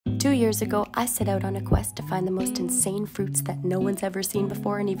years ago, I set out on a quest to find the most insane fruits that no one's ever seen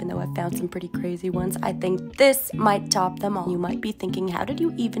before, and even though I've found some pretty crazy ones, I think this might top them all. You might be thinking, how did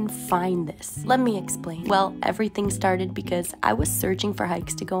you even find this? Let me explain. Well, everything started because I was searching for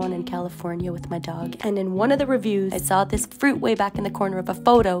hikes to go on in California with my dog, and in one of the reviews, I saw this fruit way back in the corner of a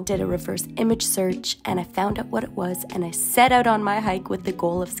photo, did a reverse image search, and I found out what it was, and I set out on my hike with the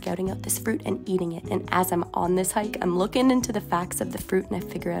goal of scouting out this fruit and eating it. And as I'm on this hike, I'm looking into the facts of the fruit, and I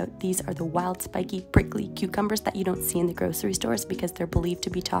figure out these are the wild, spiky, prickly cucumbers that you don't see in the grocery stores because they're believed to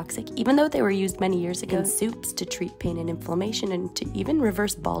be toxic, even though they were used many years ago in soups to treat pain and inflammation and to even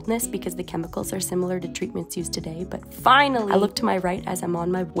reverse baldness because the chemicals are similar to treatments used today. But finally, I look to my right as I'm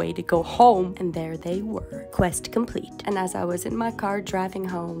on my way to go home, and there they were. Quest complete. And as I was in my car driving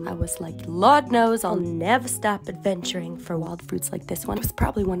home, I was like, Lord knows I'll never stop adventuring for wild fruits like this one. It was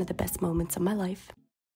probably one of the best moments of my life.